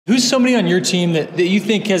Who's somebody on your team that you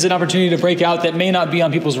think has an opportunity to break out that may not be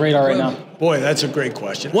on people's radar right now? Boy, that's a great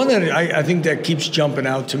question. One that I think that keeps jumping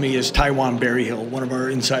out to me is Taiwan Berryhill, one of our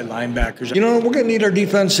inside linebackers. You know, we're going to need our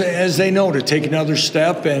defense, as they know, to take another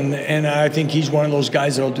step, and I think he's one of those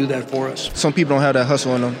guys that will do that for us. Some people don't have that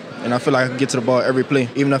hustle in them, and I feel like I can get to the ball every play.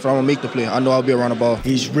 Even if I don't make the play, I know I'll be around the ball.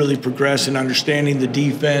 He's really progressed in understanding the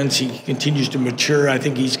defense. He continues to mature. I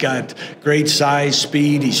think he's got great size,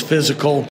 speed. He's physical.